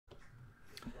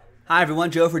Hi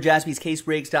everyone, Joe for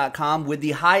JaspysCaseBreaks.com with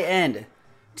the high-end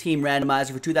team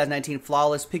randomizer for 2019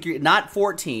 Flawless. Pick your, not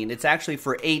 14, it's actually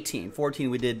for 18. 14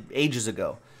 we did ages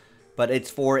ago, but it's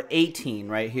for 18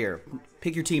 right here.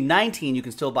 Pick your team. 19, you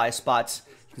can still buy spots,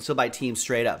 you can still buy teams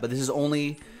straight up, but this is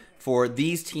only for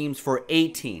these teams for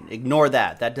 18. Ignore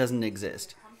that, that doesn't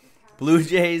exist. Blue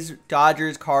Jays,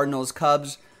 Dodgers, Cardinals,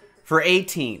 Cubs for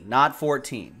 18, not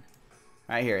 14.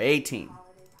 Right here, 18.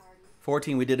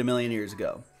 14 we did a million years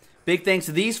ago. Big thanks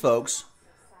to these folks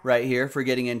right here for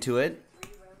getting into it.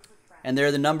 And there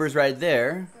are the numbers right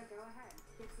there.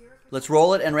 Let's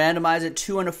roll it and randomize it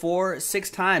 2 and a 4, 6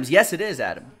 times. Yes, it is,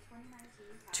 Adam.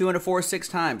 2 and a 4, 6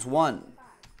 times. 1,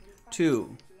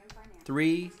 2,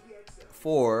 3,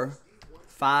 4,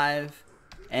 5,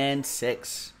 and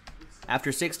 6.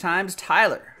 After 6 times,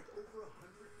 Tyler.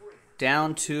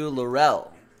 Down to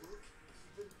Laurel.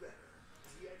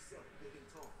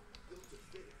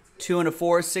 2 and a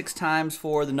 4, 6 times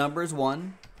for the numbers.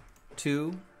 1,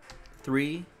 2,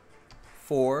 3,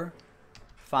 4,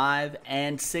 5,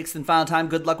 and 6. And final time,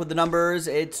 good luck with the numbers.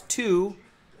 It's 2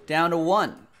 down to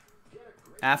 1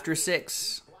 after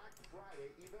 6.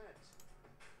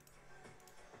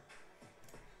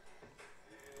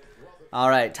 All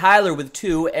right, Tyler with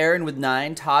 2, Aaron with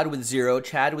 9, Todd with 0,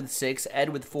 Chad with 6, Ed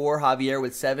with 4, Javier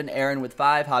with 7, Aaron with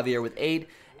 5, Javier with 8,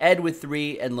 Ed with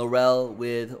 3, and Laurel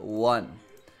with 1.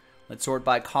 Let's sort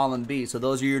by column B. So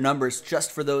those are your numbers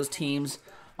just for those teams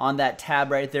on that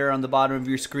tab right there on the bottom of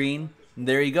your screen. And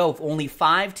there you go. Only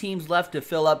 5 teams left to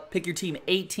fill up. Pick your team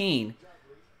 18.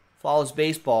 Flawless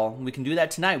Baseball. We can do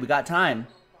that tonight. We got time.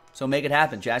 So make it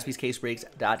happen.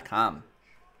 JaspysCaseBreaks.com.